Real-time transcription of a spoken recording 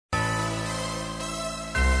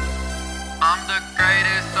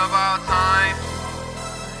of all time.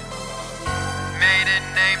 Maiden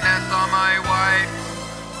name that's on my wife.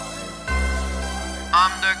 I'm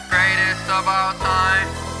the greatest of all time.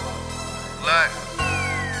 Look.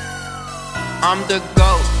 I'm the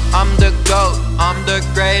GOAT, I'm the GOAT, I'm the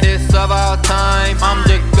greatest of all time. I'm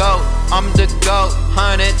the GOAT, I'm the GOAT,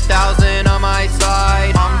 100,000 on my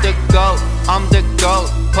side. I'm the GOAT, I'm the GOAT,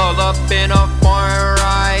 pull up in a foreign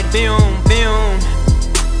ride. Boom, boom,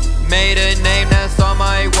 made a name that's on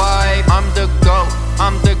my wife. I'm the GOAT,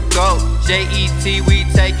 I'm the GOAT, G.O.A.T, we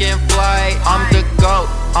taking flight. I'm the GOAT,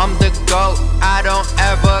 I'm the GOAT, I don't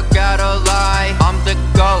ever gotta lie. I'm the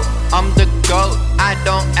GOAT, I'm the GOAT, I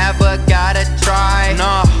don't ever gotta try.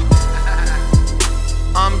 No,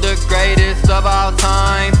 I'm the greatest of all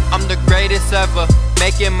time. I'm the greatest ever,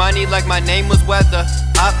 making money like my name was weather.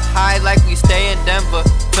 Up high like we stay in Denver.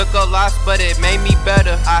 Took a loss but it made me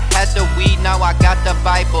better. I had the weed, now I got the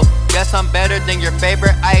Bible. Guess I'm better than your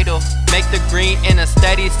favorite idol. Make the green in a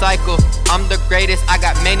steady cycle. I'm the greatest, I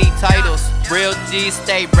got many titles. Real G,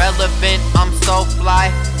 stay relevant, I'm so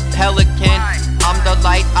fly. Pelican, I'm the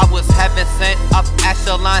light, I was heaven sent. Up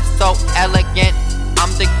echelon, so elegant.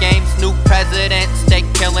 I'm the game's new president. Stay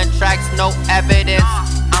killing tracks, no evidence.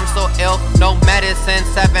 I'm so ill, no medicine.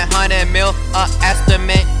 700 mil,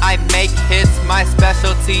 estimate. I make hits, my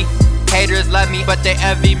specialty. Haters love me, but they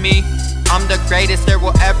envy me. I'm the greatest there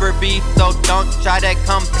will ever be, so don't try to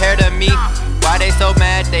compare to me. Why they so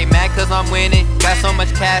mad? They mad cause I'm winning. Got so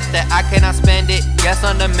much cash that I cannot spend it. Guess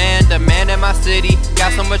I'm the man in my city.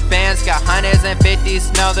 Got so much bands, got hundreds and fifties.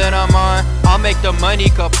 Now that I'm on, I'll make the money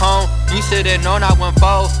Capone. You should've known I went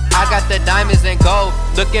fold. I got the diamonds and gold.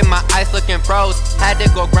 Look at my eyes looking froze. Had to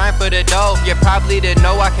go grind for the dough. You probably didn't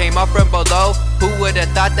know I came up from below. Who would've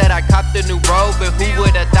thought that I copped a new robe? And who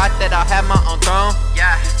would've thought that I'll have my own throne?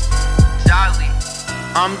 Yeah, jolly.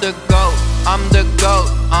 I'm the GOAT, I'm the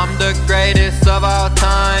GOAT, I'm the greatest of all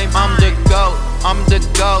time. I'm the GOAT, I'm the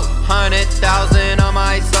GOAT, 100,000 on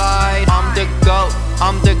my side. I'm the GOAT,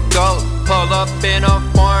 I'm the GOAT, pull up in a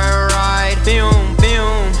foreign ride. Boom,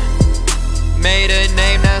 boom, made a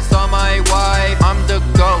name that's on my wife. I'm the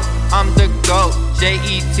GOAT, I'm the GOAT,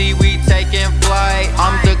 G.O.A.T, we taking flight.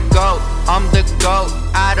 I'm the GOAT, I'm the GOAT,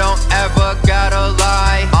 I don't ever gotta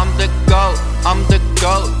lie.